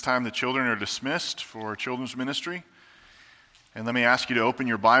Time the children are dismissed for children's ministry. And let me ask you to open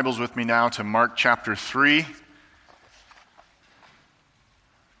your Bibles with me now to Mark chapter 3.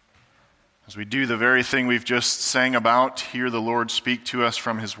 As we do the very thing we've just sang about, hear the Lord speak to us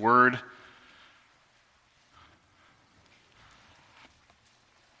from His Word.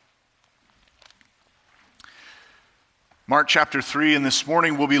 Mark chapter 3, and this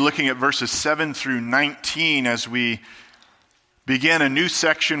morning we'll be looking at verses 7 through 19 as we begin a new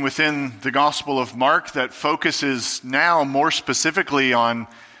section within the Gospel of Mark that focuses now more specifically on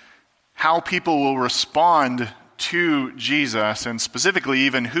how people will respond to Jesus, and specifically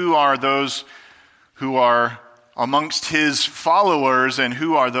even who are those who are amongst His followers and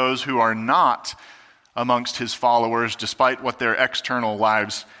who are those who are not amongst His followers, despite what their external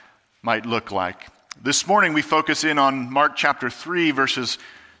lives might look like. This morning we focus in on Mark chapter 3, verses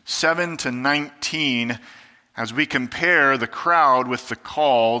 7 to 19. As we compare the crowd with the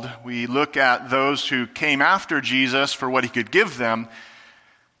called, we look at those who came after Jesus for what He could give them,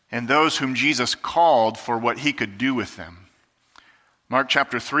 and those whom Jesus called for what He could do with them. Mark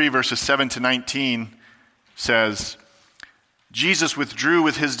chapter 3, verses 7 to 19 says, Jesus withdrew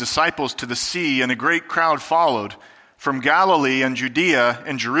with His disciples to the sea, and a great crowd followed from Galilee and Judea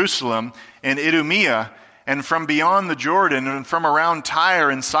and Jerusalem and Idumea, and from beyond the Jordan and from around Tyre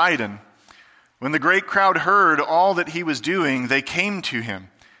and Sidon. When the great crowd heard all that He was doing, they came to Him.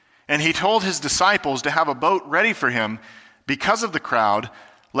 And He told His disciples to have a boat ready for Him because of the crowd,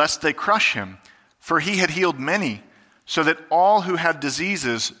 lest they crush Him. For He had healed many, so that all who had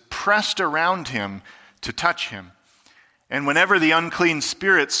diseases pressed around Him to touch Him. And whenever the unclean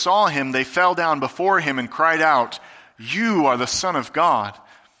spirits saw Him, they fell down before Him and cried out, "You are the Son of God."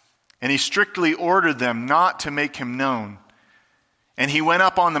 And He strictly ordered them not to make Him known. And He went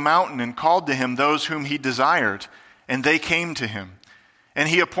up on the mountain and called to Him those whom He desired, and they came to Him. And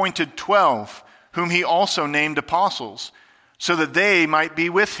He appointed 12, whom He also named apostles, so that they might be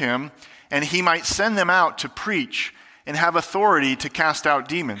with Him, and He might send them out to preach and have authority to cast out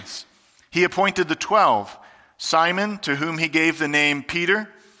demons. He appointed the 12, Simon, to whom He gave the name Peter,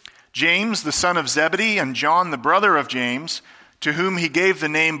 James, the son of Zebedee, and John, the brother of James, to whom He gave the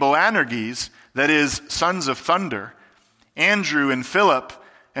name Boanerges, that is, sons of thunder, Andrew and Philip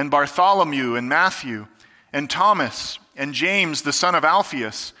and Bartholomew and Matthew and Thomas and James the son of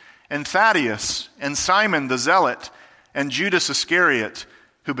Alphaeus and Thaddeus and Simon the Zealot and Judas Iscariot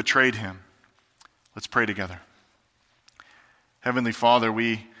who betrayed Him. Let's pray together. Heavenly Father,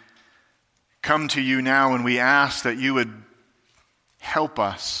 we come to You now and we ask that You would help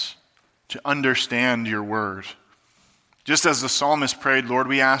us to understand Your word. Just as the psalmist prayed, Lord,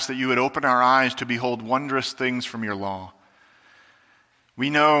 we ask that You would open our eyes to behold wondrous things from Your law. We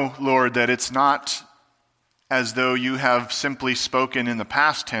know, Lord, that it's not as though You have simply spoken in the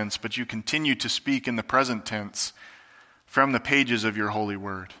past tense, but You continue to speak in the present tense from the pages of Your holy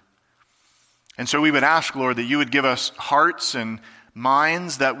word. And so we would ask, Lord, that You would give us hearts and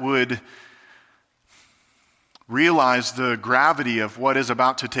minds that would realize the gravity of what is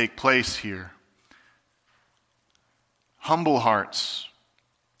about to take place here. Humble hearts,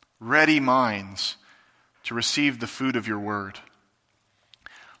 ready minds to receive the food of Your word.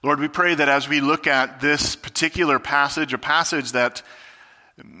 Lord, we pray that as we look at this particular passage, a passage that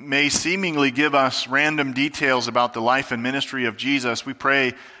may seemingly give us random details about the life and ministry of Jesus, we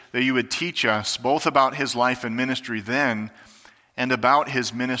pray that You would teach us both about His life and ministry then and about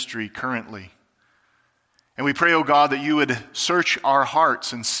His ministry currently. And we pray, O God, that You would search our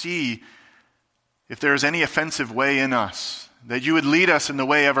hearts and see if there is any offensive way in us, that You would lead us in the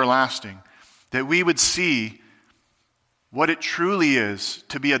way everlasting, that we would see what it truly is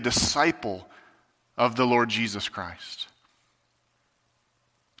to be a disciple of the Lord Jesus Christ.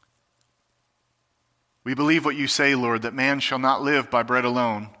 We believe what You say, Lord, that man shall not live by bread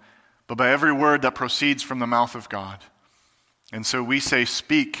alone, but by every word that proceeds from the mouth of God. And so we say,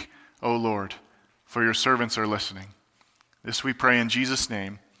 speak, O Lord, for Your servants are listening. This we pray in Jesus'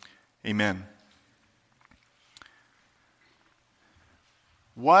 name. Amen.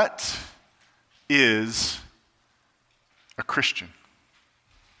 What is a Christian?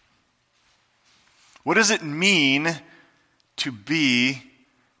 What does it mean to be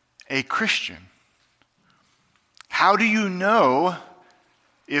a Christian? How do you know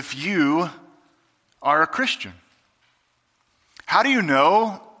if you are a Christian? How do you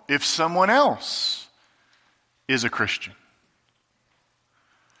know if someone else is a Christian?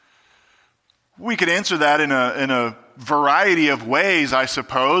 We could answer that in a variety of ways, I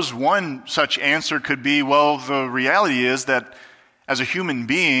suppose. One such answer could be, well, the reality is that as a human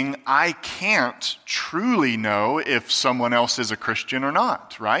being, I can't truly know if someone else is a Christian or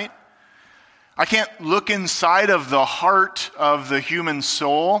not, right? I can't look inside of the heart of the human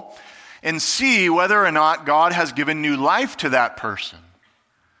soul and see whether or not God has given new life to that person.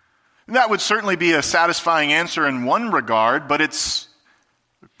 That would certainly be a satisfying answer in one regard, but it's,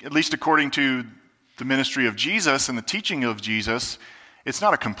 at least according to the ministry of Jesus and the teaching of Jesus, it's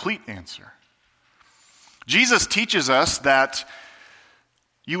not a complete answer. Jesus teaches us that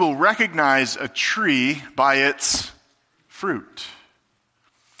you will recognize a tree by its fruit.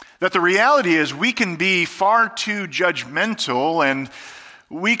 That the reality is we can be far too judgmental and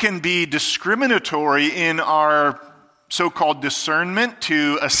we can be discriminatory in our so-called discernment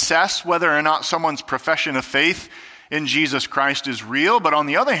to assess whether or not someone's profession of faith in Jesus Christ is real. But on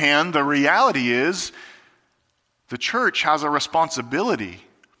the other hand, the reality is the church has a responsibility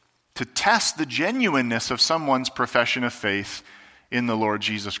to test the genuineness of someone's profession of faith in the Lord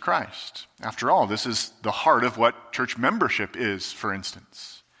Jesus Christ. After all, this is the heart of what church membership is, for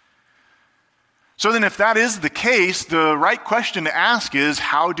instance. So then if that is the case, the right question to ask is,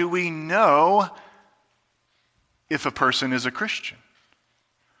 how do we know if a person is a Christian?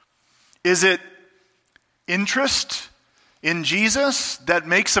 Is it interest in Jesus that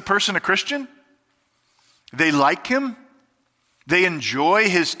makes a person a Christian? They like him. They enjoy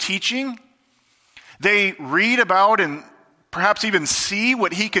his teaching. They read about and perhaps even see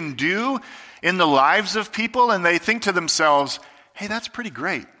what he can do in the lives of people, and they think to themselves, hey, that's pretty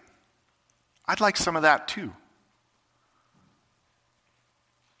great. I'd like some of that too.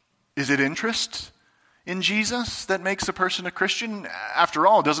 Is it interest in Jesus that makes a person a Christian? After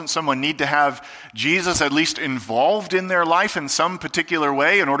all, doesn't someone need to have Jesus at least involved in their life in some particular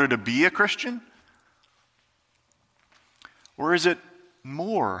way in order to be a Christian? Or is it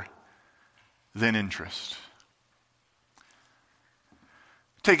more than interest?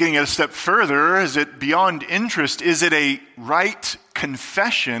 Taking it a step further, is it beyond interest? Is it a right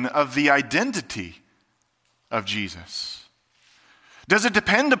confession of the identity of Jesus? Does it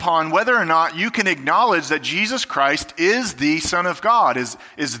depend upon whether or not you can acknowledge that Jesus Christ is the Son of God? Is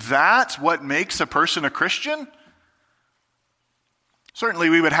that what makes a person a Christian?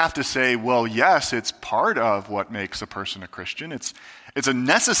 Certainly we would have to say, well, yes, it's part of what makes a person a Christian. It's a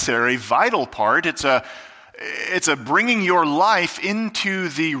necessary, vital part. It's a bringing your life into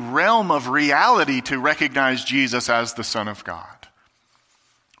the realm of reality to recognize Jesus as the Son of God.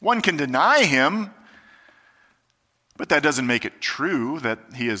 One can deny him, but that doesn't make it true that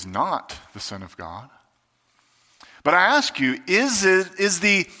he is not the Son of God. But I ask you, is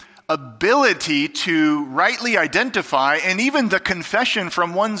the ability to rightly identify and even the confession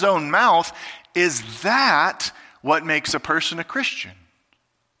from one's own mouth, is that what makes a person a Christian?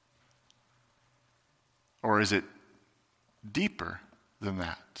 Or is it deeper than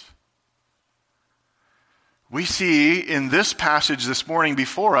that? We see in this passage this morning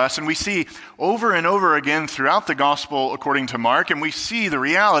before us, and we see over and over again throughout the gospel according to Mark, and we see the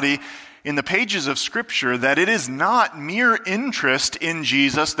reality in the pages of Scripture that it is not mere interest in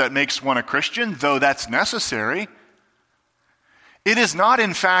Jesus that makes one a Christian, though that's necessary. It is not,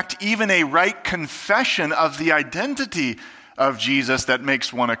 in fact, even a right confession of the identity of Jesus that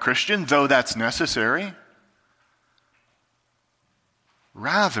makes one a Christian, though that's necessary.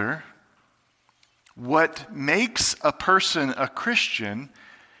 Rather, what makes a person a Christian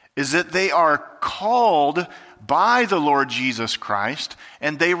is that they are called by the Lord Jesus Christ,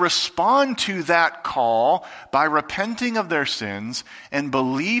 and they respond to that call by repenting of their sins and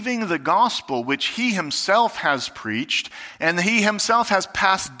believing the gospel which he himself has preached and he himself has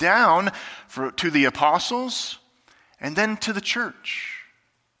passed down to the apostles and then to the church.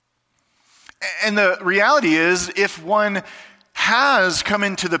 And the reality is, if one has come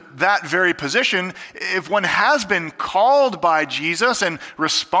into that very position, if one has been called by Jesus and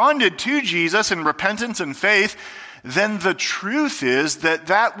responded to Jesus in repentance and faith, then the truth is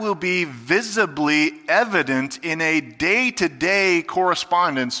that will be visibly evident in a day-to-day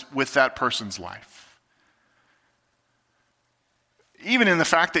correspondence with that person's life. Even in the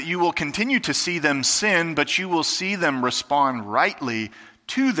fact that you will continue to see them sin, but you will see them respond rightly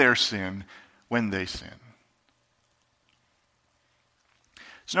to their sin when they sin.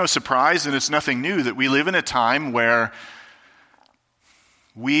 It's no surprise, and it's nothing new, that we live in a time where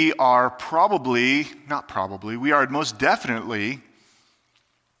we are we are most definitely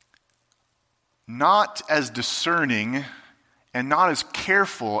not as discerning and not as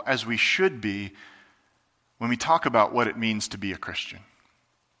careful as we should be when we talk about what it means to be a Christian.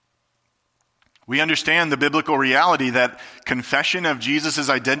 We understand the biblical reality that confession of Jesus'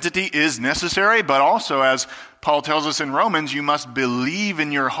 identity is necessary, but also, as Paul tells us in Romans, you must believe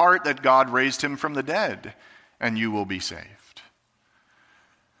in your heart that God raised him from the dead, and you will be saved.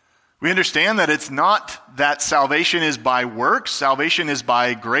 We understand that it's not that salvation is by works. Salvation is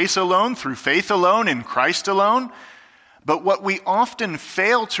by grace alone, through faith alone, in Christ alone. But what we often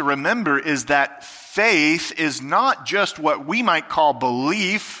fail to remember is that faith is not just what we might call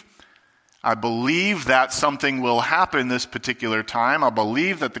belief. I believe that something will happen this particular time. I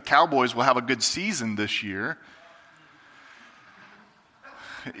believe that the Cowboys will have a good season this year.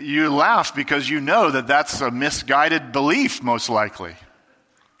 You laugh because you know that that's a misguided belief, most likely.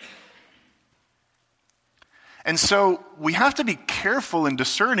 And so we have to be careful and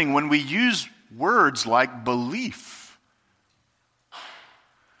discerning when we use words like belief.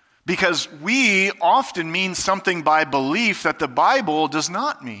 Because we often mean something by belief that the Bible does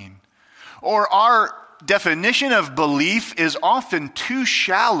not mean. Or our definition of belief is often too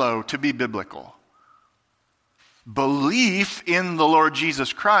shallow to be biblical. Belief in the Lord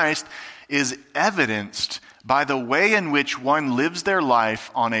Jesus Christ is evidenced by the way in which one lives their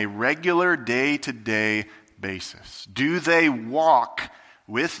life on a regular day-to-day basis. Do they walk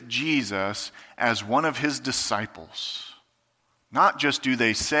with Jesus as one of his disciples? Not just do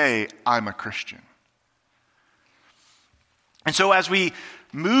they say, I'm a Christian. And so as we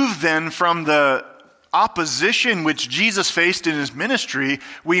move then from the opposition which Jesus faced in his ministry,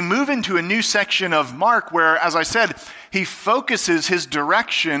 we move into a new section of Mark where, as I said, he focuses his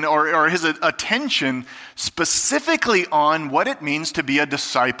direction or his attention specifically on what it means to be a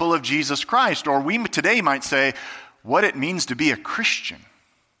disciple of Jesus Christ, or we today might say, what it means to be a Christian.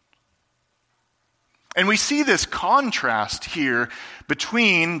 And we see this contrast here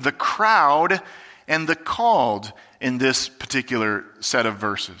between the crowd and the called in this particular set of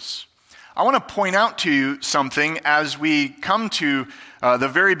verses. I want to point out to you something as we come to the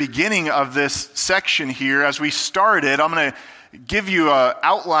very beginning of this section here. As we started, I'm going to give you an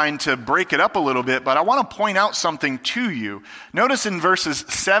outline to break it up a little bit, but I want to point out something to you. Notice in verses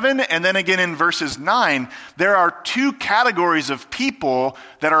 7 and then again in verses 9, there are two categories of people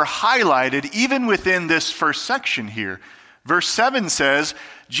that are highlighted even within this first section here. Verse 7 says,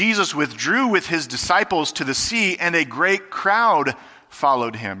 Jesus withdrew with his disciples to the sea, and a great crowd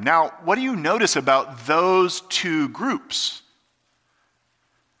followed him. Now, what do you notice about those two groups?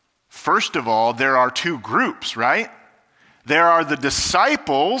 First of all, there are two groups, right? There are the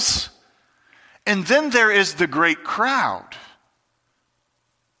disciples, and then there is the great crowd.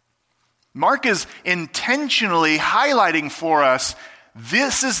 Mark is intentionally highlighting for us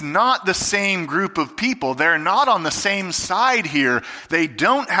this is not the same group of people. They're not on the same side here. They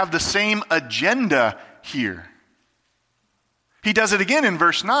don't have the same agenda here. He does it again in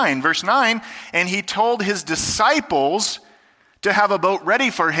verse 9. Verse 9, and he told his disciples to have a boat ready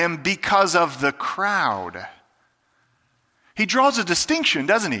for him because of the crowd. He draws a distinction,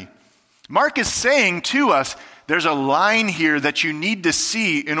 doesn't he? Mark is saying to us, there's a line here that you need to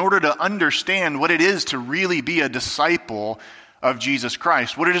see in order to understand what it is to really be a disciple of Jesus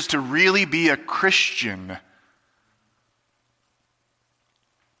Christ, what it is to really be a Christian.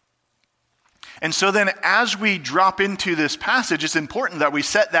 And so then as we drop into this passage, it's important that we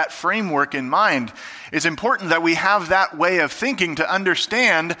set that framework in mind. It's important that we have that way of thinking to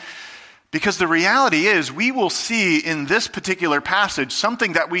understand, because the reality is we will see in this particular passage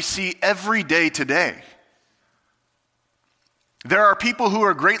something that we see every day today. There are people who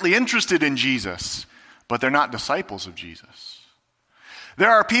are greatly interested in Jesus, but they're not disciples of Jesus.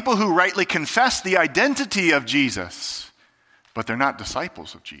 There are people who rightly confess the identity of Jesus, but they're not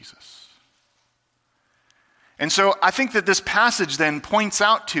disciples of Jesus. And so I think that this passage then points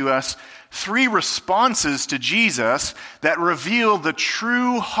out to us three responses to Jesus that reveal the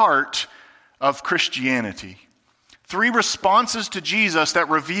true heart of Christianity. Three responses to Jesus that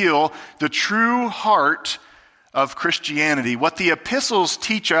reveal the true heart of Christianity. What the epistles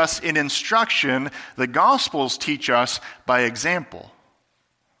teach us in instruction, the Gospels teach us by example.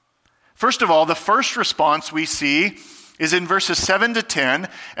 First of all, the first response we see is in verses 7 to 10,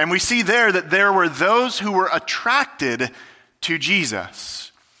 and we see there that there were those who were attracted to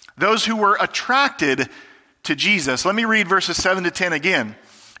Jesus. Those who were attracted to Jesus. Let me read verses 7 to 10 again.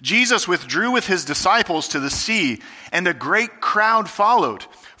 Jesus withdrew with his disciples to the sea, and a great crowd followed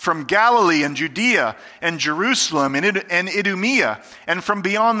from Galilee and Judea and Jerusalem and Idumea, and from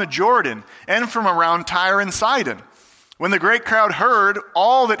beyond the Jordan, and from around Tyre and Sidon. When the great crowd heard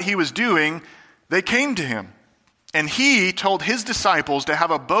all that he was doing, they came to him. And he told his disciples to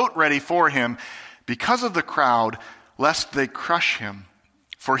have a boat ready for him because of the crowd, lest they crush him.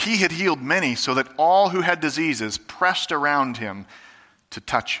 for he had healed many, so that all who had diseases pressed around him to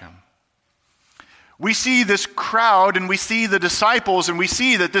touch him. We see this crowd and we see the disciples, and we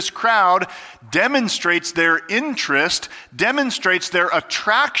see that this crowd demonstrates their interest, demonstrates their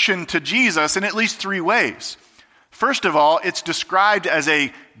attraction to Jesus in at least three ways. First of all, it's described as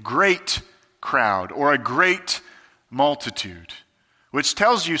a great crowd or a great multitude, which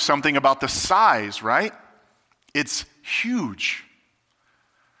tells you something about the size, right? It's huge.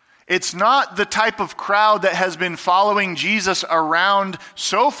 It's not the type of crowd that has been following Jesus around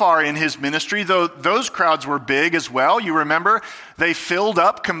so far in his ministry, though those crowds were big as well. You remember, they filled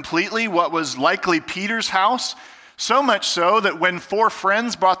up completely what was likely Peter's house, so much so that when four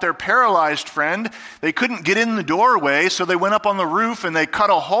friends brought their paralyzed friend, they couldn't get in the doorway, so they went up on the roof and they cut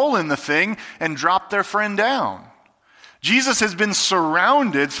a hole in the thing and dropped their friend down. Jesus has been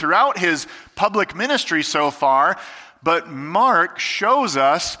surrounded throughout his public ministry so far, but Mark shows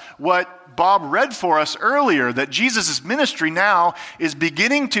us what Bob read for us earlier, that Jesus' ministry now is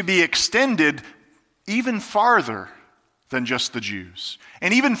beginning to be extended even farther than just the Jews,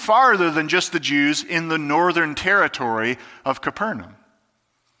 and even farther than just the Jews in the northern territory of Capernaum.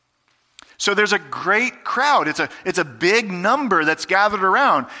 So there's a great crowd. It's a big number that's gathered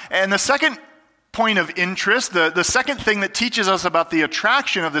around. And the second point of interest, the second thing that teaches us about the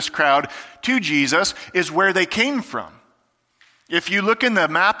attraction of this crowd to Jesus is where they came from. If you look in the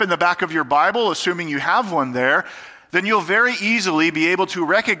map in the back of your Bible, assuming you have one there, then you'll very easily be able to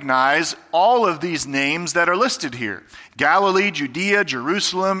recognize all of these names that are listed here. Galilee, Judea,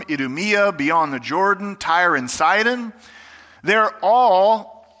 Jerusalem, Idumea, beyond the Jordan, Tyre and Sidon. They're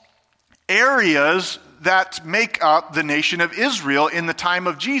all areas that make up the nation of Israel in the time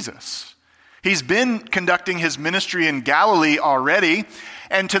of Jesus. He's been conducting his ministry in Galilee already,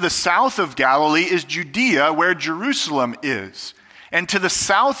 and to the south of Galilee is Judea, where Jerusalem is. And to the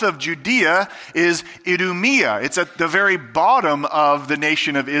south of Judea is Idumea. It's at the very bottom of the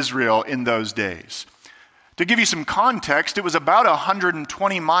nation of Israel in those days. To give you some context, it was about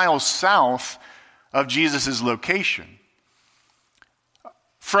 120 miles south of Jesus' location.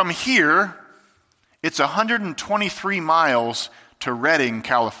 From here, it's 123 miles to Redding,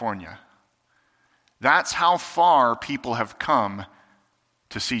 California. That's how far people have come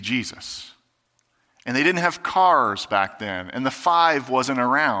to see Jesus. And they didn't have cars back then, and the 5 wasn't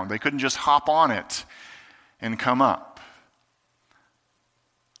around. They couldn't just hop on it and come up.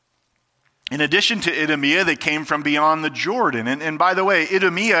 In addition to Idumea, they came from beyond the Jordan. And by the way,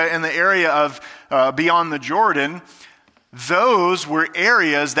 Idumea and the area of beyond the Jordan, those were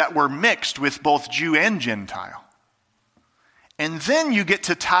areas that were mixed with both Jew and Gentile. And then you get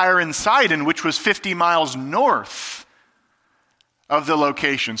to Tyre and Sidon, which was 50 miles north of the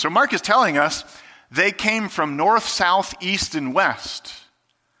location. So Mark is telling us they came from north, south, east, and west.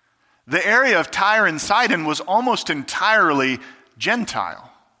 The area of Tyre and Sidon was almost entirely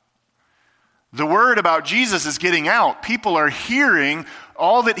Gentile. The word about Jesus is getting out. People are hearing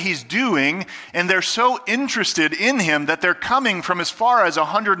all that he's doing, and they're so interested in him that they're coming from as far as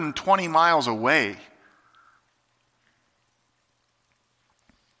 120 miles away.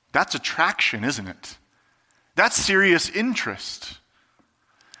 That's attraction, isn't it? That's serious interest.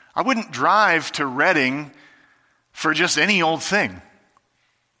 I wouldn't drive to Redding for just any old thing.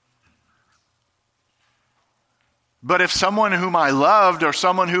 But if someone whom I loved or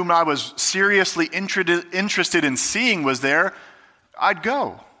someone whom I was seriously interested in seeing was there, I'd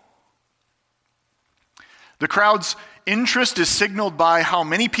go. The crowd's interest is signaled by how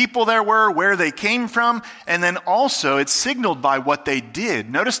many people there were, where they came from, and then also it's signaled by what they did.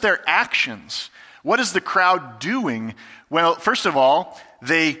 Notice their actions. What is the crowd doing? Well, first of all,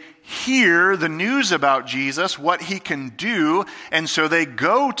 they hear the news about Jesus, what he can do, and so they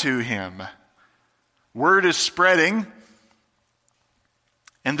go to him. Word is spreading,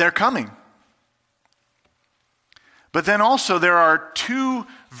 and they're coming. But then also there are two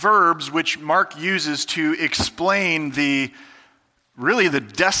verbs which Mark uses to explain the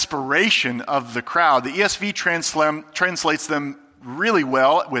desperation of the crowd. The ESV translates them really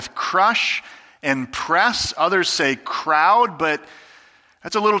well with crush and press. Others say crowd, but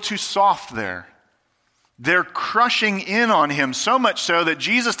that's a little too soft there. They're crushing in on him, so much so that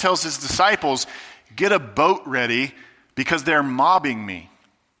Jesus tells his disciples, "Get a boat ready because they're mobbing me."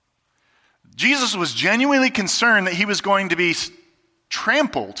 Jesus was genuinely concerned that he was going to be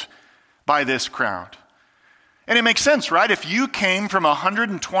trampled by this crowd. And it makes sense, right? If you came from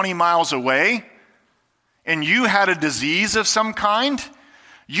 120 miles away and you had a disease of some kind,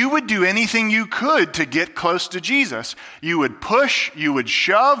 you would do anything you could to get close to Jesus. You would push, you would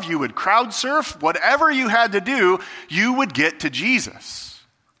shove, you would crowd surf, whatever you had to do, you would get to Jesus.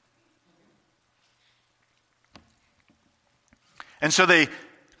 And so they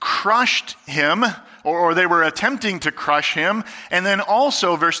crushed him, or they were attempting to crush him. And then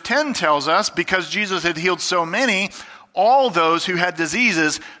also, verse 10 tells us, because Jesus had healed so many, all those who had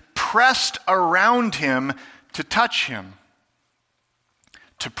diseases pressed around him to touch him.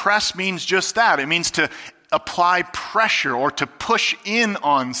 To press means just that. It means to apply pressure or to push in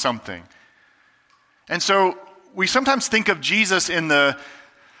on something. And so we sometimes think of Jesus in the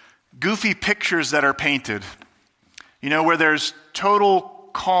goofy pictures that are painted, where there's total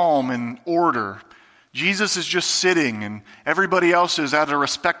calm and order. Jesus is just sitting and everybody else is at a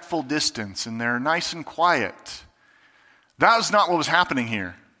respectful distance and they're nice and quiet. That was not what was happening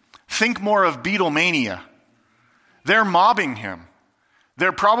here. Think more of Beatlemania. They're mobbing him.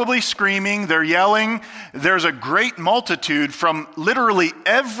 They're probably screaming, they're yelling. There's a great multitude from literally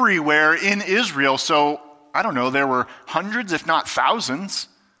everywhere in Israel. So, I don't know, there were hundreds, if not thousands.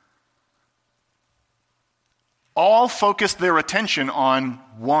 All focused their attention on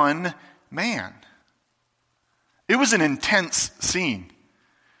one man. It was an intense scene.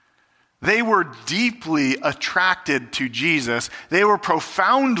 They were deeply attracted to Jesus. They were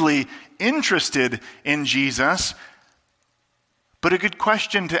profoundly interested in Jesus. But a good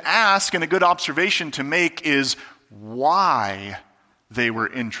question to ask and a good observation to make is why they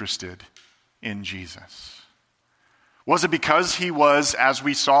were interested in Jesus. Was it because he was, as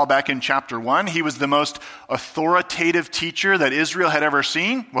we saw back in chapter 1, he was the most authoritative teacher that Israel had ever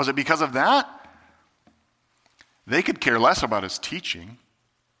seen? Was it because of that? They could care less about his teaching.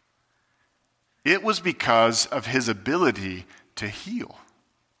 It was because of his ability to heal.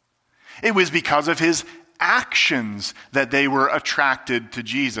 It was because of his actions that they were attracted to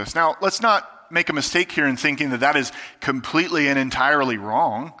Jesus. Now, let's not make a mistake here in thinking that that is completely and entirely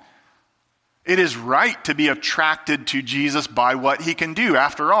wrong. It is right to be attracted to Jesus by what he can do.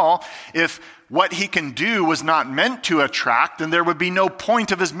 After all, if what he can do was not meant to attract, then there would be no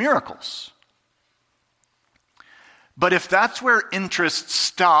point of his miracles. But if that's where interest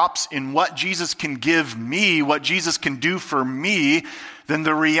stops in what Jesus can give me, what Jesus can do for me, then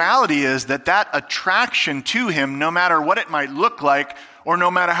the reality is that that attraction to him, no matter what it might look like, or no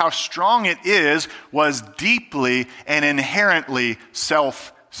matter how strong it is, was deeply and inherently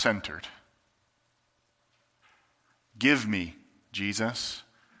self-centered. Give me, Jesus.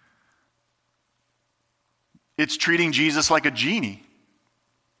 It's treating Jesus like a genie.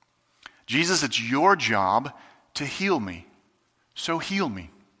 Jesus, it's your job to heal me. So heal me.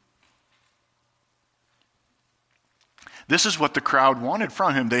 This is what the crowd wanted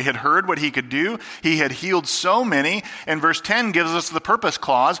from him. They had heard what he could do. He had healed so many. And verse 10 gives us the purpose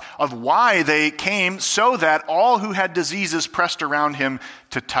clause of why they came, so that all who had diseases pressed around him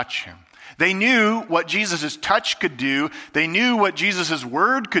to touch him. They knew what Jesus' touch could do. They knew what Jesus'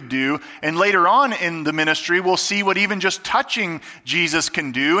 word could do. And later on in the ministry, we'll see what even just touching Jesus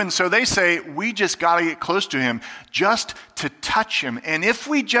can do. And so they say, we just got to get close to him, just to touch him. And if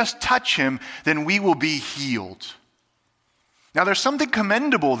we just touch him, then we will be healed. Now, there's something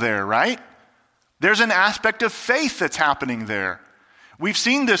commendable there, right? There's an aspect of faith that's happening there. We've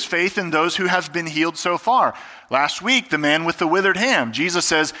seen this faith in those who have been healed so far. Last week, the man with the withered hand, Jesus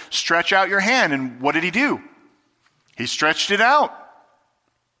says, stretch out your hand. And what did he do? He stretched it out.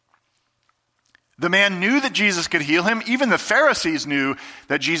 The man knew that Jesus could heal him. Even the Pharisees knew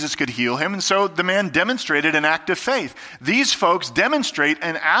that Jesus could heal him. And so the man demonstrated an act of faith. These folks demonstrate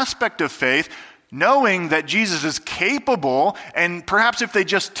an aspect of faith, knowing that Jesus is capable, and perhaps if they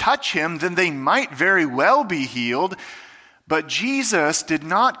just touch him, then they might very well be healed. But Jesus did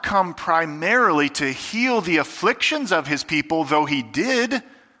not come primarily to heal the afflictions of his people, though he did.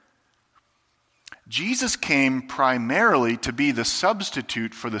 Jesus came primarily to be the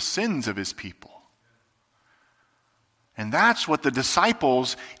substitute for the sins of his people. And that's what the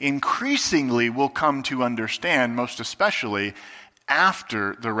disciples increasingly will come to understand, most especially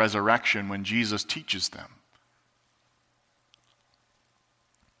after the resurrection when Jesus teaches them.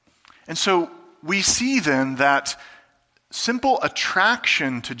 And so we see then that simple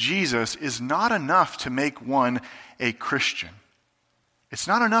attraction to Jesus is not enough to make one a Christian. It's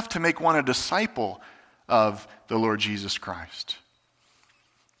not enough to make one a disciple of the Lord Jesus Christ.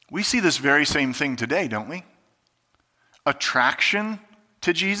 We see this very same thing today, don't we? Attraction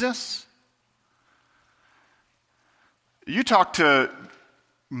to Jesus. You talk to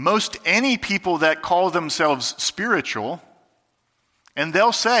most any people that call themselves spiritual, and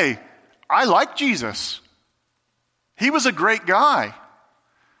they'll say, I like Jesus. He was a great guy.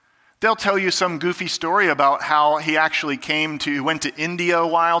 They'll tell you some goofy story about how he actually went to India a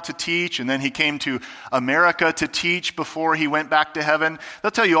while to teach, and then he came to America to teach before he went back to heaven. They'll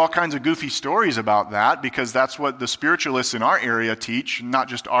tell you all kinds of goofy stories about that, because that's what the spiritualists in our area teach, not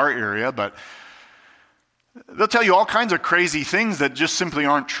just our area, but they'll tell you all kinds of crazy things that just simply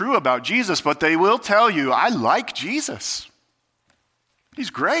aren't true about Jesus, but they will tell you, I like Jesus.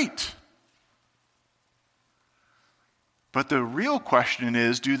 He's great. But the real question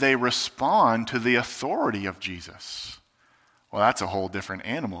is, do they respond to the authority of Jesus? Well, that's a whole different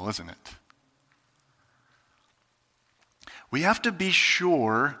animal, isn't it? We have to be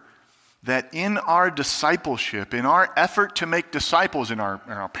sure that in our discipleship, in our effort to make disciples, in our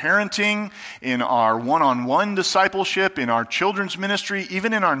parenting, in our one-on-one discipleship, in our children's ministry,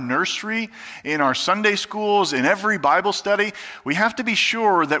 even in our nursery, in our Sunday schools, in every Bible study, we have to be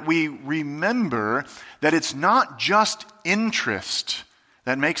sure that we remember that it's not just interest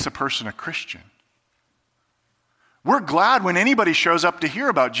that makes a person a Christian. We're glad when anybody shows up to hear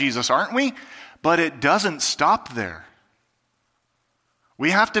about Jesus, aren't we? But it doesn't stop there. We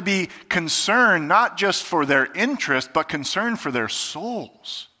have to be concerned not just for their interest, but concerned for their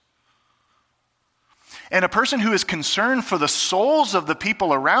souls. And a person who is concerned for the souls of the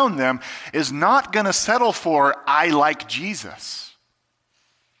people around them is not going to settle for, I like Jesus.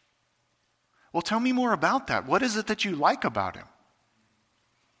 Well, tell me more about that. What is it that you like about him?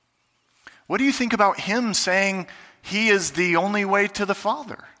 What do you think about him saying he is the only way to the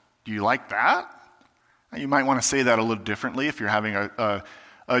Father? Do you like that? You might want to say that a little differently if you're having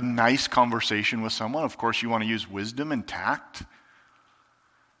a nice conversation with someone. Of course, you want to use wisdom and tact.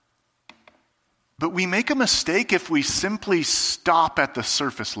 But we make a mistake if we simply stop at the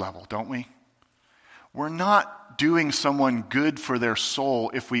surface level, don't we? We're not doing someone good for their soul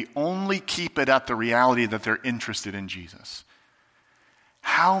if we only keep it at the reality that they're interested in Jesus.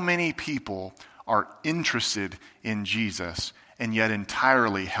 How many people are interested in Jesus and yet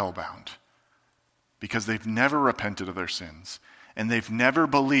entirely hellbound? Because they've never repented of their sins, and they've never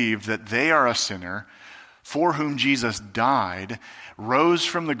believed that they are a sinner for whom Jesus died, rose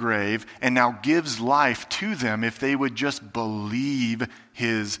from the grave, and now gives life to them if they would just believe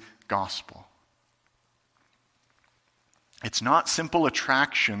his gospel. It's not simple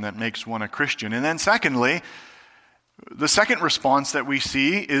attraction that makes one a Christian. And then secondly, the second response that we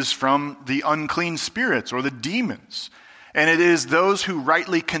see is from the unclean spirits or the demons. And it is those who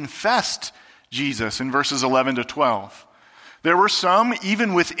rightly confessed Jesus in verses 11 to 12. There were some,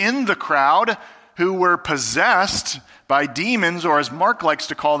 even within the crowd, who were possessed by demons, or as Mark likes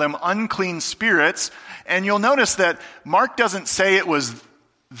to call them, unclean spirits. And you'll notice that Mark doesn't say it was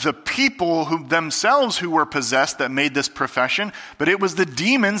the people themselves who were possessed that made this profession, but it was the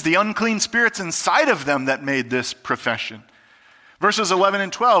demons, the unclean spirits inside of them that made this profession. Verses 11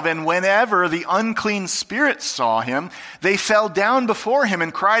 and 12, and whenever the unclean spirits saw him, they fell down before him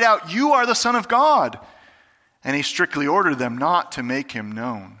and cried out, "You are the Son of God." And he strictly ordered them not to make him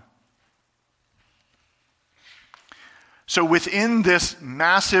known. So within this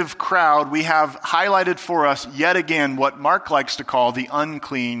massive crowd, we have highlighted for us yet again what Mark likes to call the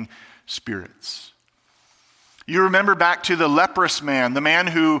unclean spirits. You remember back to the leprous man, the man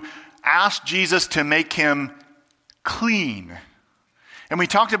who asked Jesus to make him clean. And we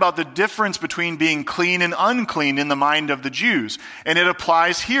talked about the difference between being clean and unclean in the mind of the Jews. And it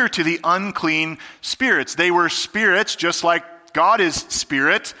applies here to the unclean spirits. They were spirits just like God is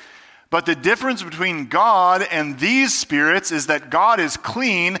spirit. But the difference between God and these spirits is that God is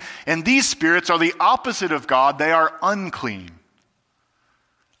clean, and these spirits are the opposite of God. They are unclean,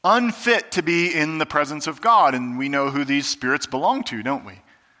 unfit to be in the presence of God. And we know who these spirits belong to, don't we?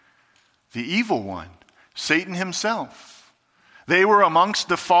 The evil one, Satan himself. They were amongst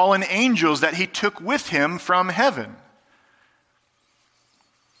the fallen angels that he took with him from heaven.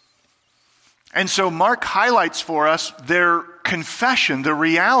 And so Mark highlights for us their confession, the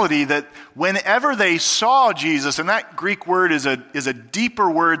reality that whenever they saw Jesus, and that Greek word is a deeper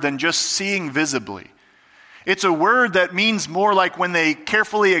word than just seeing visibly. It's a word that means more like when they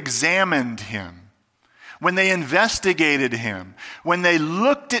carefully examined him, when they investigated him, when they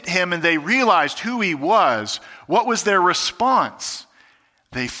looked at him and they realized who he was. What was their response?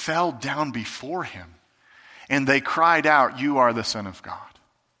 They fell down before him and they cried out, "You are the Son of God."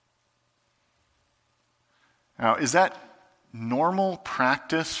 Now, is that normal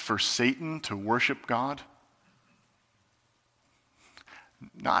practice for Satan to worship God?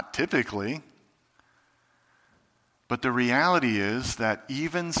 Not typically. But the reality is that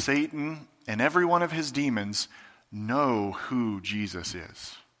even Satan and every one of his demons know who Jesus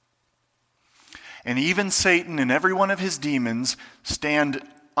is. And even Satan and every one of his demons stand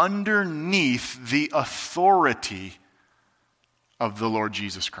underneath the authority of the Lord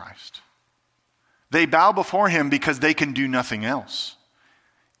Jesus Christ. They bow before him because they can do nothing else.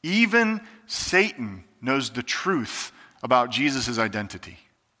 Even Satan knows the truth about Jesus' identity.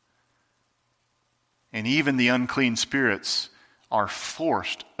 And even the unclean spirits are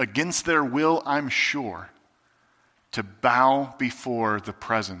forced, against their will, I'm sure, to bow before the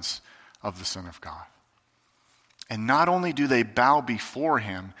presence of the Son of God. And not only do they bow before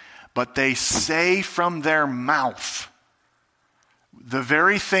him, but they say from their mouth the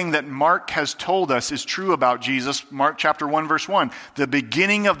very thing that Mark has told us is true about Jesus. Mark chapter 1, verse 1. The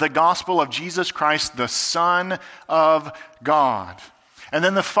beginning of the gospel of Jesus Christ, the Son of God. And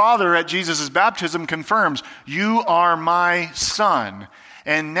then the Father at Jesus' baptism confirms, "You are my Son."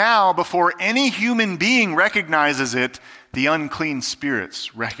 And now, before any human being recognizes it, the unclean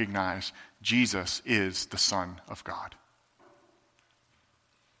spirits recognize Jesus is the Son of God.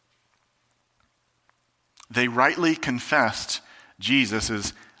 They rightly confessed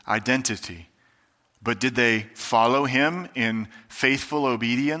Jesus' identity. But did they follow him in faithful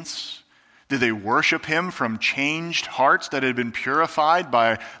obedience? Did they worship him from changed hearts that had been purified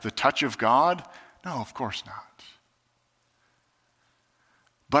by the touch of God? No, of course not.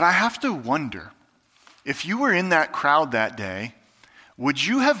 But I have to wonder, if you were in that crowd that day, would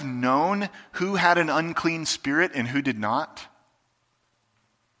you have known who had an unclean spirit and who did not?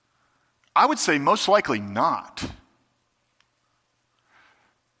 I would say most likely not.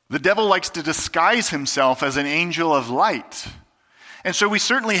 The devil likes to disguise himself as an angel of light. And so we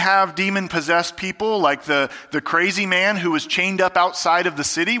certainly have demon-possessed people like the crazy man who was chained up outside of the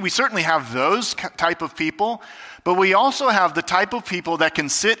city. We certainly have those type of people. But we also have the type of people that can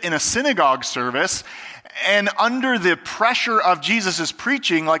sit in a synagogue service and under the pressure of Jesus'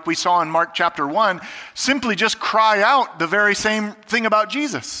 preaching, like we saw in Mark chapter 1, simply just cry out the very same thing about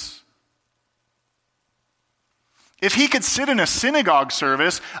Jesus. If he could sit in a synagogue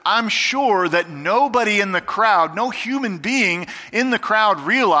service, I'm sure that nobody in the crowd, no human being in the crowd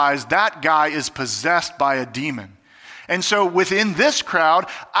realized that guy is possessed by a demon. And so within this crowd,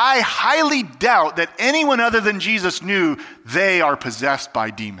 I highly doubt that anyone other than Jesus knew they are possessed by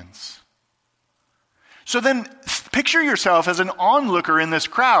demons. So then picture yourself as an onlooker in this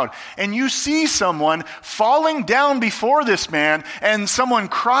crowd, and you see someone falling down before this man and someone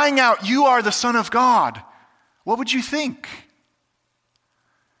crying out, "You are the Son of God." What would you think?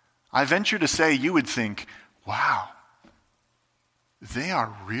 I venture to say you would think, wow, they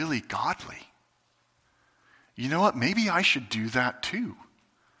are really godly. You know what? Maybe I should do that too.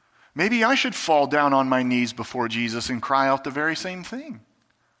 Maybe I should fall down on my knees before Jesus and cry out the very same thing.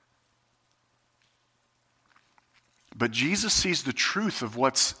 But Jesus sees the truth of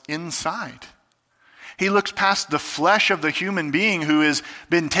what's inside. He looks past the flesh of the human being who has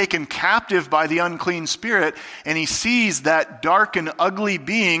been taken captive by the unclean spirit, and he sees that dark and ugly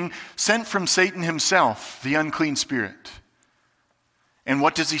being sent from Satan himself, the unclean spirit. And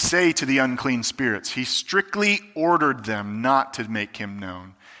what does he say to the unclean spirits? He strictly ordered them not to make him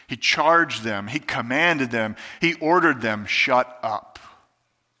known. He charged them, he commanded them, he ordered them, shut up.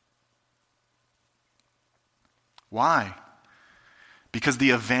 Why? Because the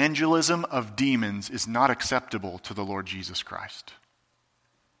evangelism of demons is not acceptable to the Lord Jesus Christ.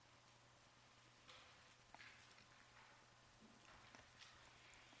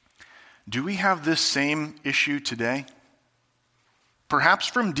 Do we have this same issue today? Perhaps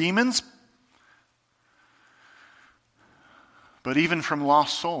from demons, but even from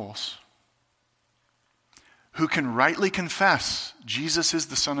lost souls who can rightly confess Jesus is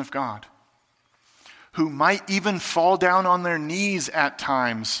the Son of God, who might even fall down on their knees at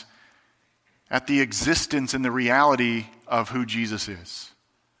times at the existence and the reality of who Jesus is.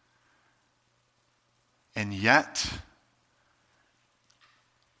 And yet,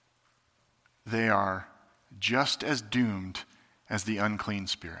 they are just as doomed as the unclean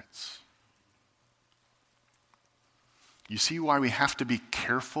spirits. You see why we have to be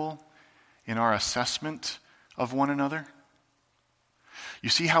careful in our assessment of one another? You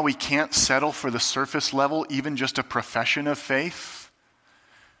see how we can't settle for the surface level, even just a profession of faith?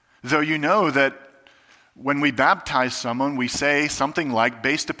 Though you know that when we baptize someone, we say something like,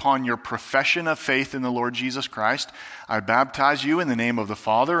 based upon your profession of faith in the Lord Jesus Christ, I baptize you in the name of the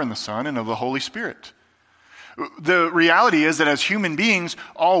Father and the Son and of the Holy Spirit. The reality is that as human beings,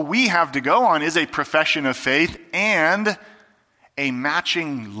 all we have to go on is a profession of faith and a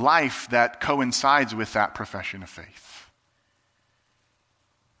matching life that coincides with that profession of faith.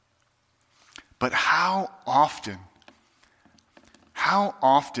 But how often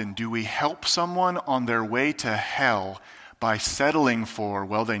do we help someone on their way to hell by settling for,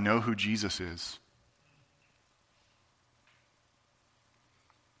 well, they know who Jesus is.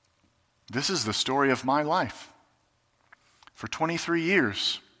 This is the story of my life. For 23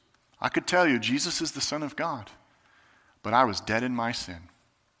 years, I could tell you Jesus is the Son of God, but I was dead in my sin.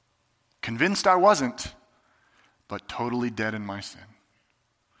 Convinced I wasn't, but totally dead in my sin.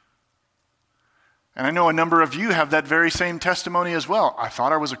 And I know a number of you have that very same testimony as well. I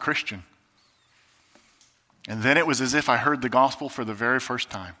thought I was a Christian. And then it was as if I heard the gospel for the very first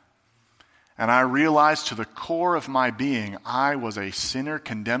time. And I realized to the core of my being, I was a sinner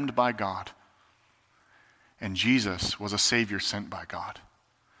condemned by God. And Jesus was a Savior sent by God,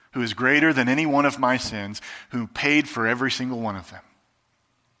 who is greater than any one of my sins, who paid for every single one of them.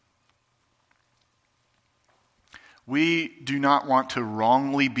 We do not want to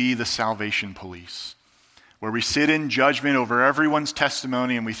wrongly be the salvation police, where we sit in judgment over everyone's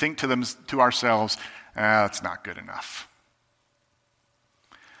testimony and we think to ourselves, that's not good enough.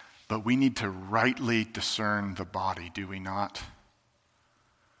 But we need to rightly discern the body, do we not?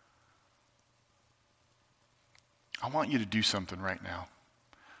 I want you to do something right now.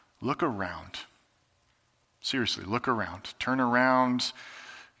 Look around. Seriously, look around. Turn around,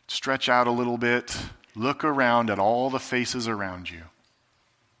 stretch out a little bit. Look around at all the faces around you.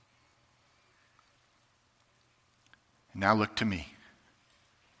 Now look to me.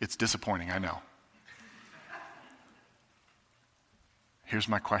 It's disappointing, I know. Here's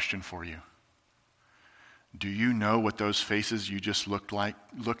my question for you. Do you know what those faces you just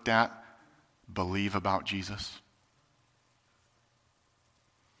looked at believe about Jesus?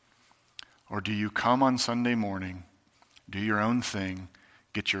 Or do you come on Sunday morning, do your own thing,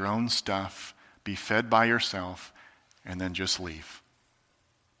 get your own stuff, be fed by yourself, and then just leave?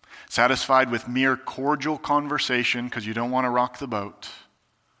 Satisfied with mere cordial conversation because you don't want to rock the boat.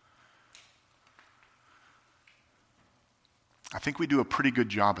 I think we do a pretty good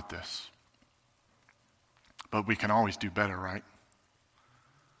job at this. But we can always do better, right?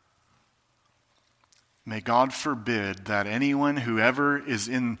 May God forbid that anyone who ever is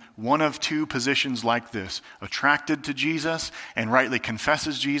in one of two positions like this, attracted to Jesus and rightly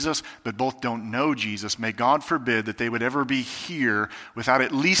confesses Jesus, but both don't know Jesus, may God forbid that they would ever be here without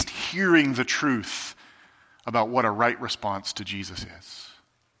at least hearing the truth about what a right response to Jesus is.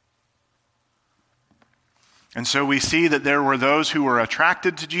 And so we see that there were those who were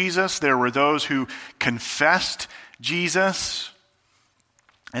attracted to Jesus, there were those who confessed Jesus.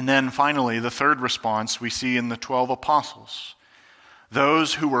 And then finally, the third response we see in the 12 apostles.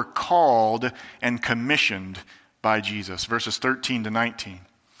 Those who were called and commissioned by Jesus. Verses 13 to 19.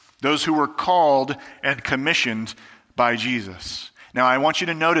 Those who were called and commissioned by Jesus. Now I want you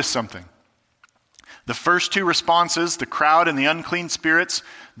to notice something. The first two responses, the crowd and the unclean spirits,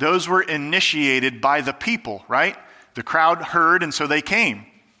 those were initiated by the people, right? The crowd heard and so they came.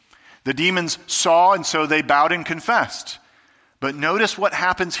 The demons saw and so they bowed and confessed. But notice what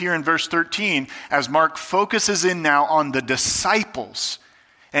happens here in verse 13 as Mark focuses in now on the disciples.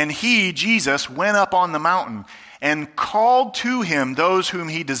 And he, Jesus, went up on the mountain and called to him those whom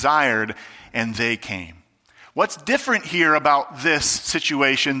he desired, and they came. What's different here about this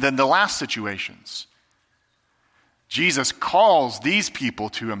situation than the last situations? Jesus calls these people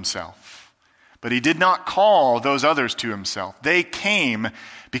to himself, but he did not call those others to himself. They came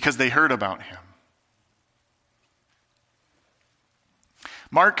because they heard about him.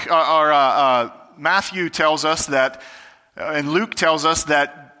 Matthew tells us that, and Luke tells us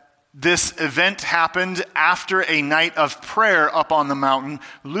that this event happened after a night of prayer up on the mountain.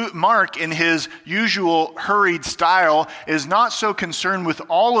 Mark, in his usual hurried style, is not so concerned with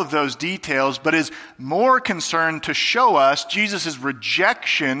all of those details, but is more concerned to show us Jesus'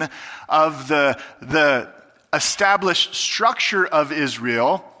 rejection of the established structure of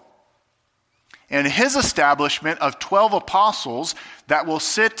Israel and his establishment of 12 apostles that will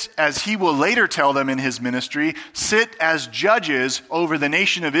sit, as he will later tell them in his ministry, sit as judges over the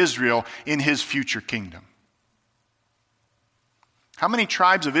nation of Israel in his future kingdom. How many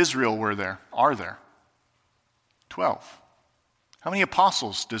tribes of Israel are there? 12. How many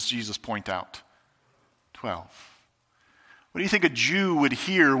apostles does Jesus point out? 12. What do you think a Jew would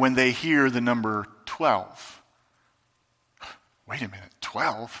hear when they hear the number 12? Wait a minute,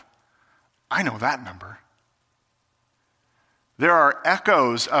 12? I know that number. There are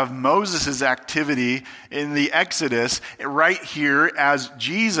echoes of Moses' activity in the Exodus right here as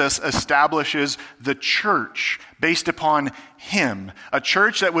Jesus establishes the church based upon him. A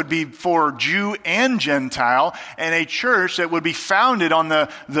church that would be for Jew and Gentile, and a church that would be founded on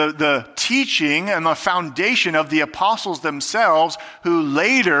the teaching and the foundation of the apostles themselves, who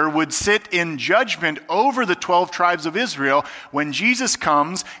later would sit in judgment over the 12 tribes of Israel when Jesus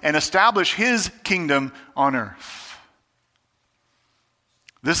comes and establish his kingdom on earth.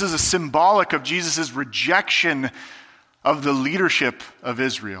 This is a symbolic of Jesus' rejection of the leadership of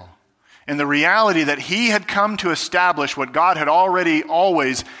Israel and the reality that he had come to establish what God had already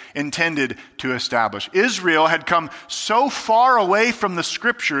always intended to establish. Israel had come so far away from the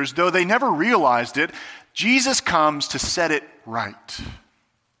scriptures, though they never realized it. Jesus comes to set it right.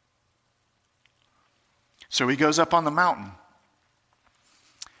 So he goes up on the mountain.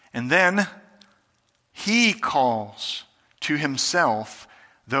 And then he calls to himself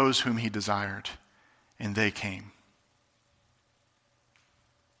those whom he desired, and they came.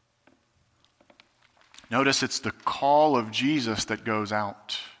 Notice it's the call of Jesus that goes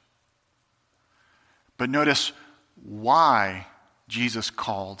out. But notice why Jesus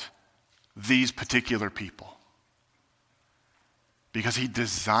called these particular people. Because he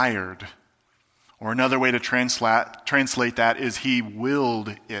desired, or another way to translate that is he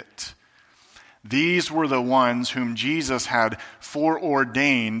willed it. These were the ones whom Jesus had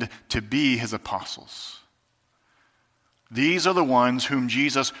foreordained to be his apostles. These are the ones whom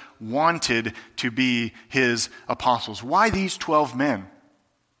Jesus wanted to be his apostles. Why these 12 men?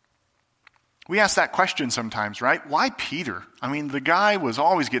 We ask that question sometimes, right? Why Peter? I mean, the guy was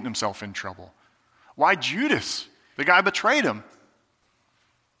always getting himself in trouble. Why Judas? The guy betrayed him.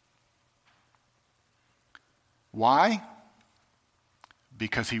 Why?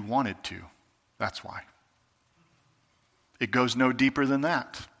 Because he wanted to. That's why. It goes no deeper than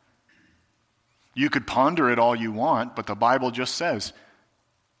that. You could ponder it all you want, but the Bible just says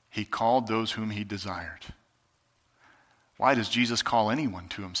he called those whom he desired. Why does Jesus call anyone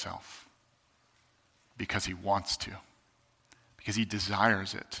to himself? Because he wants to. Because he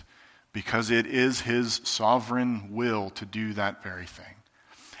desires it. Because it is his sovereign will to do that very thing.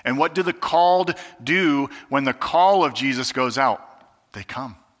 And what do the called do when the call of Jesus goes out? They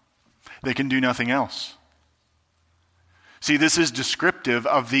come. They can do nothing else. See, this is descriptive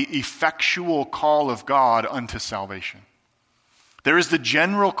of the effectual call of God unto salvation. There is the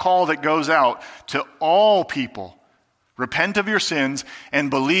general call that goes out to all people. Repent of your sins and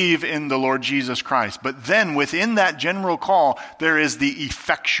believe in the Lord Jesus Christ. But then within that general call, there is the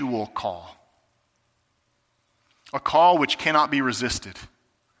effectual call. A call which cannot be resisted.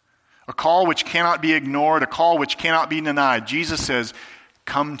 A call which cannot be ignored. A call which cannot be denied. Jesus says,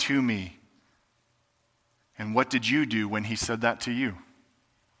 "Come to me." And what did you do when he said that to you?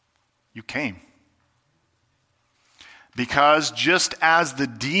 You came. Because just as the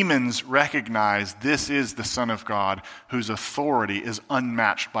demons recognize this is the Son of God, whose authority is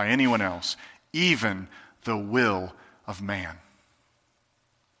unmatched by anyone else, even the will of man.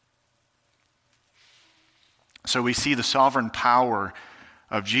 So we see the sovereign power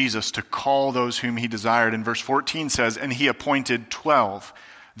of Jesus to call those whom he desired. And verse 14 says, "And he appointed 12,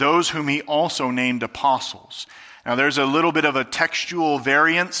 those whom he also named apostles." Now there's a little bit of a textual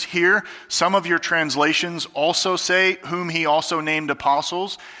variance here. Some of your translations also say whom he also named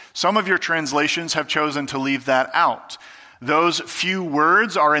apostles. Some of your translations have chosen to leave that out. Those few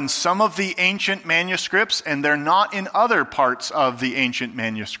words are in some of the ancient manuscripts, and they're not in other parts of the ancient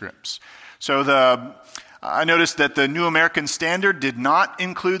manuscripts. So I noticed that the New American Standard did not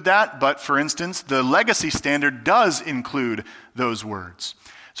include that, but for instance, the Legacy Standard does include those words.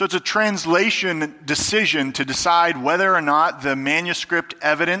 So it's a translation decision to decide whether or not the manuscript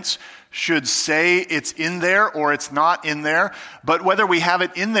evidence should say it's in there or it's not in there. But whether we have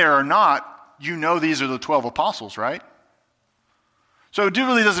it in there or not, you know these are the 12 apostles, right? So it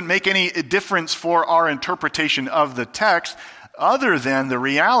really doesn't make any difference for our interpretation of the text, other than the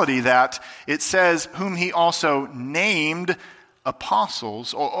reality that it says whom he also named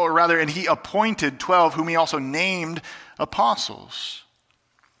apostles, or rather, and he appointed 12 whom he also named apostles.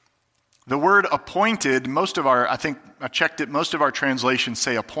 The word appointed, most of our translations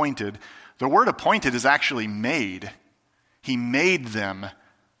say appointed. The word appointed is actually made. He made them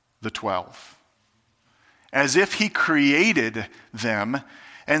the 12. As if he created them.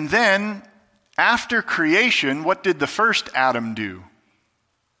 And then, after creation, what did the first Adam do?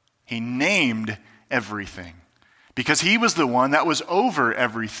 He named everything. Because he was the one that was over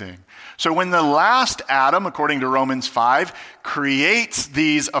everything. So when the last Adam, according to Romans 5, creates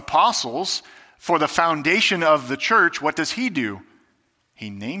these apostles, for the foundation of the church, what does he do?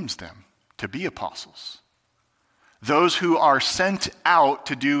 He names them to be apostles. Those who are sent out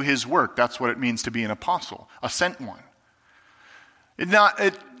to do his work. That's what it means to be an apostle, a sent one.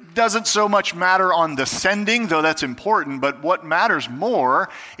 It doesn't so much matter on the sending, though that's important, but what matters more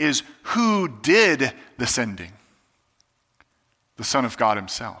is who did the sending. The Son of God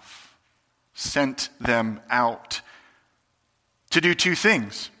himself sent them out to do two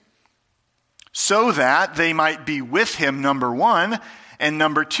things. So that they might be with him, number one, and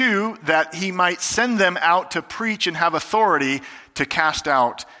number two, that he might send them out to preach and have authority to cast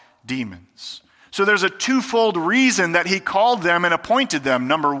out demons. So there's a twofold reason that he called them and appointed them.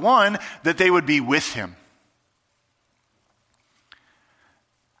 Number one, that they would be with him.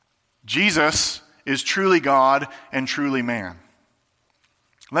 Jesus is truly God and truly man.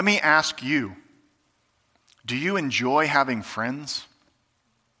 Let me ask you, do you enjoy having friends?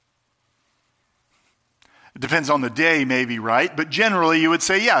 It depends on the day, maybe, right? But generally you would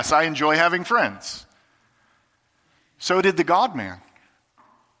say, yes, I enjoy having friends. So did the God-man.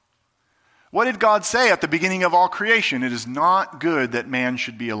 What did God say at the beginning of all creation? It is not good that man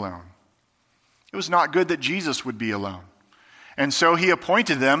should be alone. It was not good that Jesus would be alone. And so he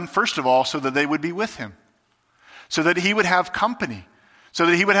appointed them, first of all, so that they would be with him, so that he would have company, so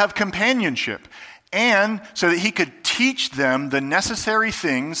that he would have companionship, and so that he could teach them the necessary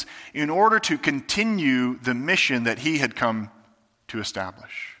things in order to continue the mission that he had come to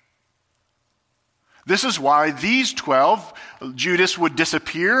establish. This is why these 12, Judas would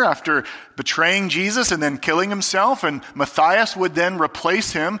disappear after betraying Jesus and then killing himself, and Matthias would then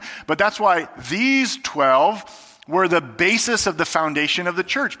replace him. But that's why these 12 were the basis of the foundation of the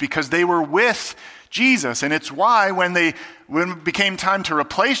church, because they were with Jesus. And it's why when it became time to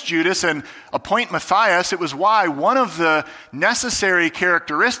replace Judas and appoint Matthias, it was why one of the necessary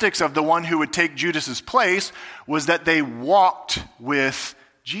characteristics of the one who would take Judas's place was that they walked with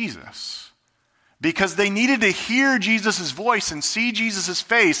Jesus. Because they needed to hear Jesus' voice and see Jesus'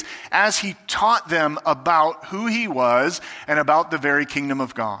 face as he taught them about who he was and about the very kingdom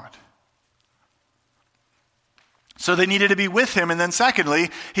of God. So they needed to be with him. And then secondly,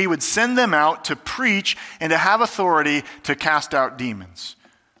 he would send them out to preach and to have authority to cast out demons,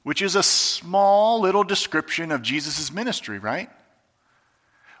 which is a small little description of Jesus' ministry, right?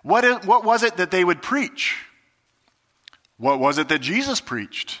 What was it that they would preach? What was it that Jesus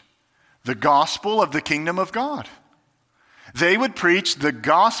preached? The gospel of the kingdom of God. They would preach the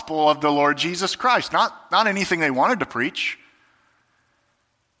gospel of the Lord Jesus Christ, not anything they wanted to preach,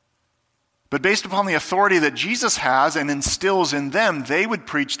 but based upon the authority that Jesus has and instills in them, they would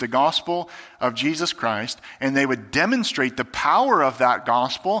preach the gospel of Jesus Christ, and they would demonstrate the power of that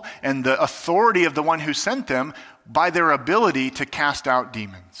gospel and the authority of the one who sent them by their ability to cast out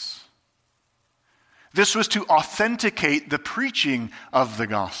demons. This was to authenticate the preaching of the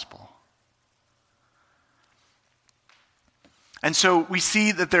gospel. And so we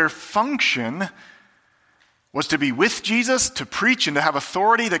see that their function was to be with Jesus, to preach and to have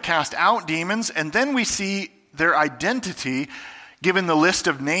authority to cast out demons. And then we see their identity given the list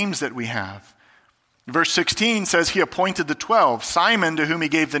of names that we have. Verse 16 says, he appointed the 12, Simon, to whom he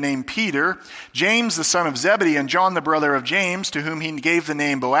gave the name Peter, James, the son of Zebedee, and John, the brother of James, to whom he gave the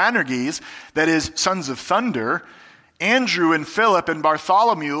name Boanerges, that is, sons of thunder, Andrew and Philip and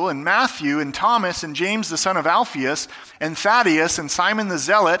Bartholomew and Matthew and Thomas and James the son of Alphaeus and Thaddeus and Simon the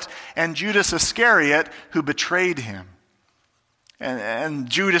Zealot and Judas Iscariot who betrayed him. And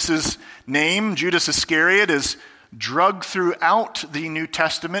Judas's name, Judas Iscariot, is drugged throughout the New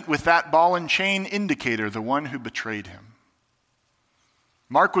Testament with that ball and chain indicator, the one who betrayed him.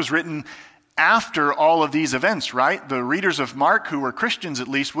 Mark was written after all of these events, right? The readers of Mark, who were Christians at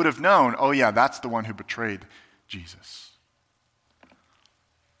least, would have known, oh yeah, that's the one who betrayed Jesus.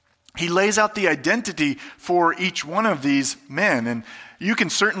 He lays out the identity for each one of these men. And you can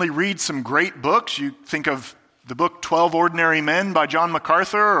certainly read some great books. You think of the book 12 Ordinary Men by John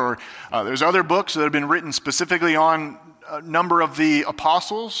MacArthur, or there's other books that have been written specifically on a number of the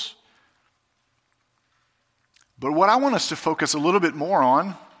apostles. But what I want us to focus a little bit more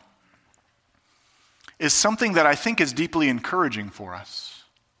on is something that I think is deeply encouraging for us.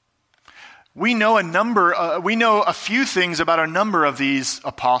 We know a few things about a number of these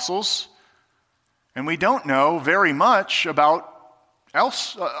apostles, and we don't know very much about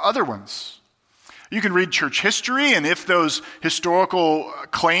other ones. You can read church history, and if those historical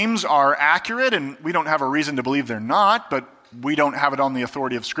claims are accurate, and we don't have a reason to believe they're not, but we don't have it on the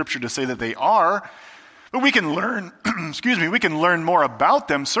authority of Scripture to say that they are, but we can learn, we can learn more about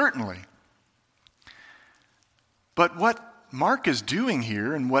them, certainly. But what Mark is doing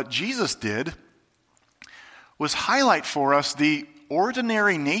here, and what Jesus did, was highlight for us the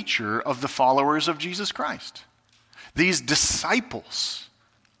ordinary nature of the followers of Jesus Christ. These disciples.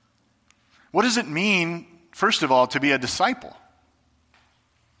 What does it mean, first of all, to be a disciple?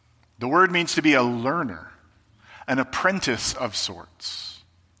 The word means to be a learner, an apprentice of sorts.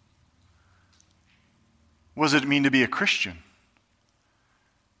 What does it mean to be a Christian?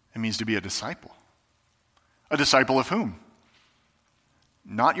 It means to be a disciple. A disciple of whom?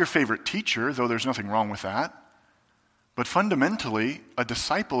 Not your favorite teacher, though there's nothing wrong with that, but fundamentally a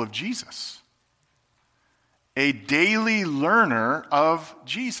disciple of Jesus. A daily learner of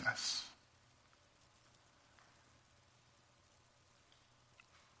Jesus.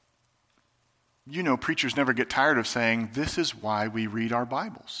 You know, preachers never get tired of saying, this is why we read our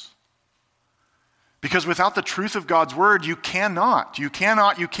Bibles. Because without the truth of God's word, you cannot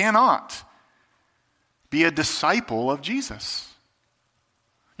be a disciple of Jesus.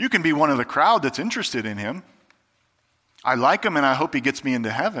 You can be one of the crowd that's interested in him. I like him and I hope he gets me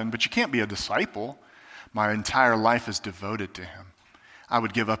into heaven, but you can't be a disciple. My entire life is devoted to him. I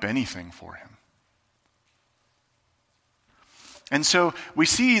would give up anything for him. And so we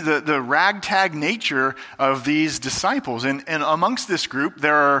see the ragtag nature of these disciples. And amongst this group,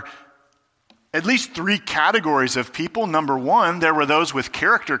 there are at least three categories of people. Number one, there were those with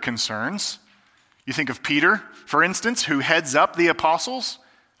character concerns. You think of Peter, for instance, who heads up the apostles.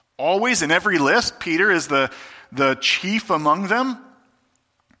 Always in every list, Peter is the chief among them.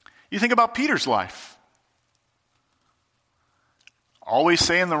 You think about Peter's life. Always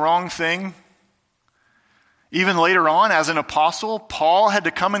saying the wrong thing. Even later on, as an apostle, Paul had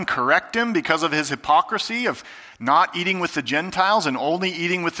to come and correct him because of his hypocrisy of not eating with the Gentiles and only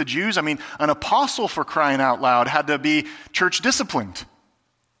eating with the Jews. I mean, an apostle, for crying out loud, had to be church disciplined.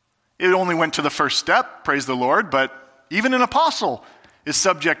 It only went to the first step, praise the Lord, but even an apostle is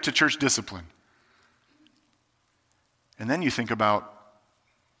subject to church discipline. And then you think about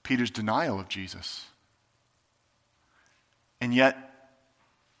Peter's denial of Jesus. And yet,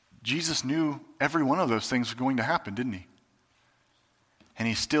 Jesus knew every one of those things was going to happen, didn't he? And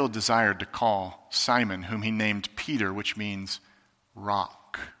he still desired to call Simon, whom he named Peter, which means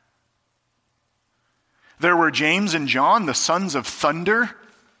rock. There were James and John, the sons of thunder,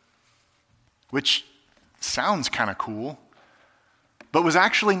 which sounds kind of cool, but was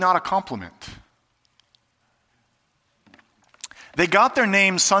actually not a compliment. They got their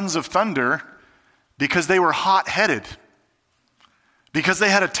name Sons of Thunder because they were hot-headed, because they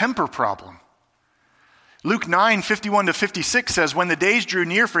had a temper problem. Luke 9:51-56 says, when the days drew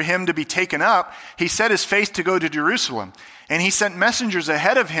near for him to be taken up, he set his face to go to Jerusalem. And he sent messengers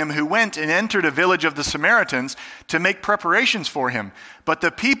ahead of him who went and entered a village of the Samaritans to make preparations for him. But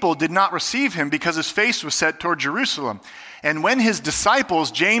the people did not receive him because his face was set toward Jerusalem. And when his disciples,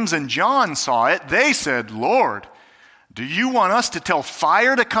 James and John, saw it, they said, Lord, do you want us to tell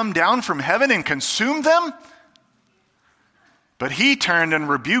fire to come down from heaven and consume them? But he turned and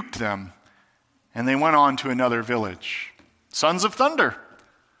rebuked them, and they went on to another village. Sons of thunder.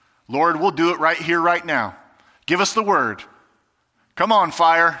 Lord, we'll do it right here, right now. Give us the word. Come on,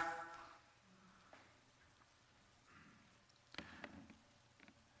 fire.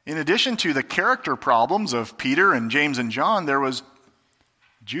 In addition to the character problems of Peter and James and John, there was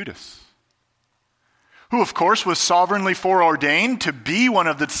Judas, who of course was sovereignly foreordained to be one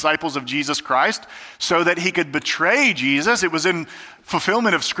of the disciples of Jesus Christ so that he could betray Jesus. It was in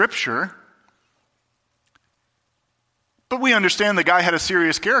fulfillment of Scripture. But we understand the guy had a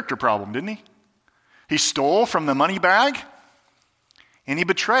serious character problem, didn't he? He stole from the money bag and he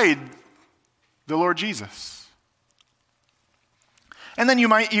betrayed the Lord Jesus. And then you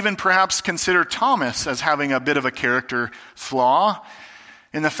might even perhaps consider Thomas as having a bit of a character flaw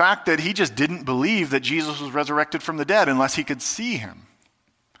in the fact that he just didn't believe that Jesus was resurrected from the dead unless he could see him,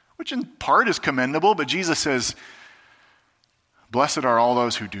 which in part is commendable, but Jesus says, blessed are all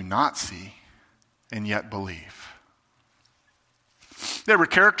those who do not see and yet believe. There were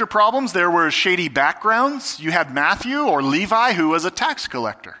character problems. There were shady backgrounds. You had Matthew or Levi, who was a tax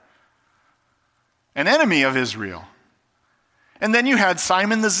collector, an enemy of Israel. And then you had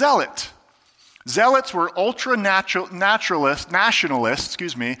Simon the Zealot. Zealots were nationalists,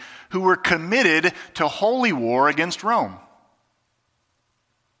 who were committed to holy war against Rome.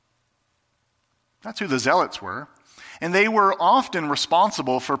 That's who the Zealots were. And they were often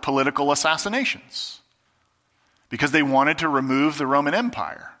responsible for political assassinations because they wanted to remove the Roman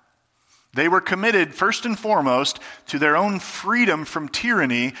Empire. They were committed first and foremost to their own freedom from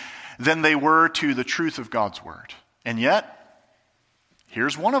tyranny than they were to the truth of God's word. And yet,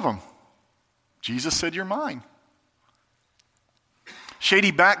 here's one of them. Jesus said, you're mine.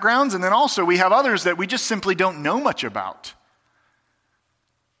 shady backgrounds, and then also we have others that we just simply don't know much about.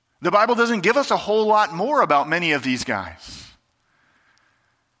 The Bible doesn't give us a whole lot more about many of these guys.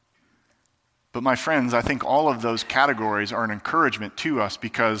 But my friends, I think all of those categories are an encouragement to us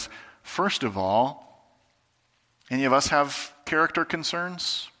because, first of all, any of us have character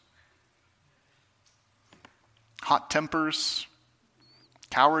concerns? Hot tempers?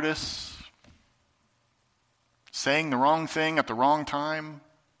 Cowardice? Saying the wrong thing at the wrong time?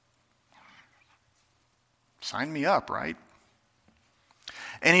 Sign me up, right?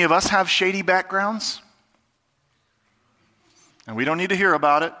 Any of us have shady backgrounds? And we don't need to hear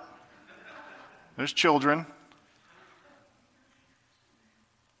about it. There's children.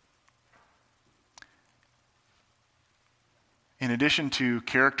 In addition to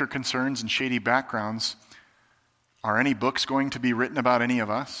character concerns and shady backgrounds, are any books going to be written about any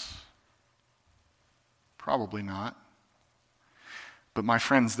of us? Probably not. But my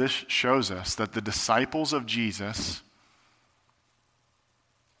friends, this shows us that the disciples of Jesus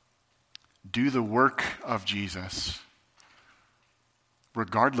do the work of Jesus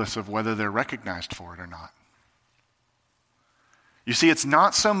regardless of whether they're recognized for it or not. You see, it's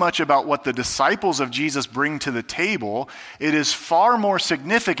not so much about what the disciples of Jesus bring to the table. It is far more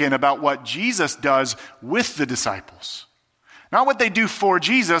significant about what Jesus does with the disciples. Not what they do for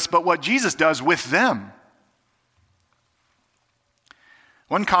Jesus, but what Jesus does with them.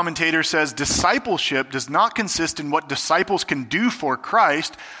 One commentator says, discipleship does not consist in what disciples can do for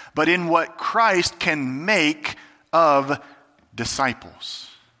Christ, but in what Christ can make of disciples.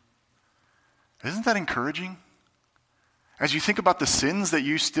 Isn't that encouraging? As you think about the sins that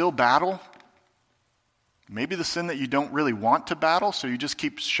you still battle, maybe the sin that you don't really want to battle, so you just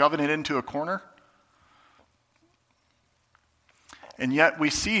keep shoving it into a corner. And yet we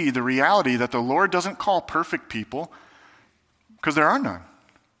see the reality that the Lord doesn't call perfect people, because there are none.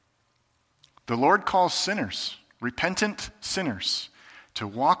 The Lord calls sinners, repentant sinners, to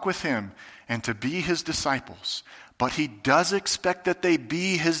walk with him and to be his disciples. But he does expect that they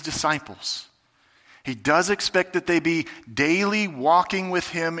be his disciples. He does expect that they be daily walking with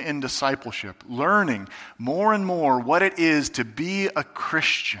him in discipleship, learning more and more what it is to be a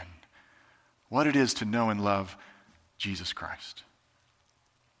Christian, what it is to know and love Jesus Christ.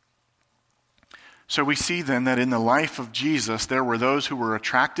 So we see then that in the life of Jesus, there were those who were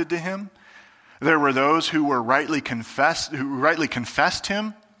attracted to him. There were those who rightly confessed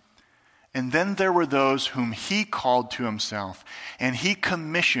him. And then there were those whom he called to himself, and he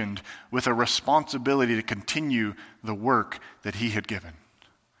commissioned with a responsibility to continue the work that he had given.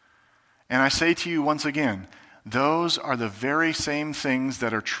 And I say to you once again, those are the very same things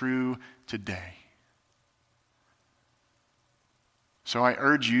that are true today. So I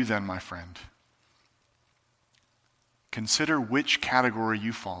urge you then, my friend, consider which category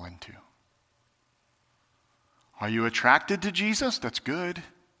you fall into. Are you attracted to Jesus? That's good.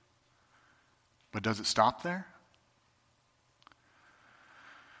 But does it stop there?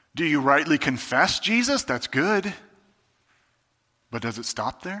 Do you rightly confess Jesus? That's good. But does it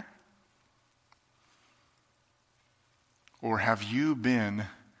stop there? Or have you been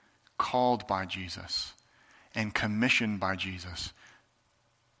called by Jesus and commissioned by Jesus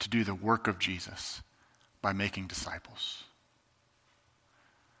to do the work of Jesus by making disciples?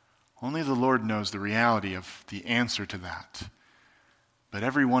 Only the Lord knows the reality of the answer to that. But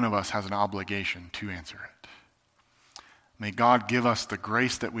every one of us has an obligation to answer it. May God give us the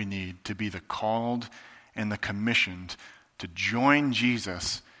grace that we need to be the called and the commissioned to join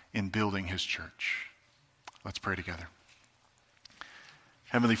Jesus in building his church. Let's pray together.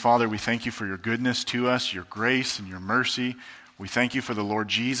 Heavenly Father, we thank you for your goodness to us, your grace and your mercy. We thank you for the Lord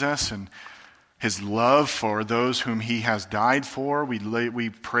Jesus and his love for those whom he has died for. We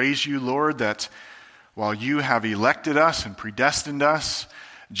praise you, Lord, that while you have elected us and predestined us,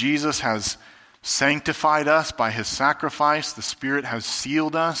 Jesus has sanctified us by his sacrifice. The Spirit has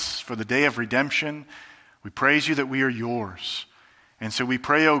sealed us for the day of redemption. We praise you that we are yours. And so we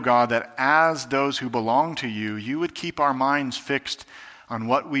pray, O God, that as those who belong to you, you would keep our minds fixed on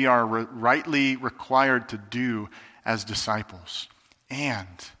what we are rightly required to do as disciples. And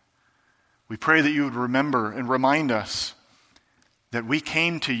we pray that you would remember and remind us that we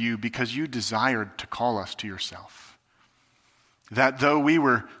came to you because you desired to call us to yourself. That though we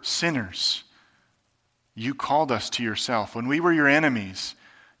were sinners, you called us to yourself. When we were your enemies,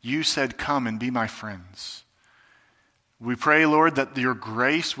 you said, "Come and be my friends." We pray, Lord, that your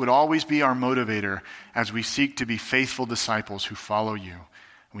grace would always be our motivator as we seek to be faithful disciples who follow you.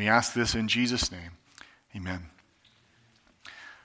 We ask this in Jesus' name. Amen.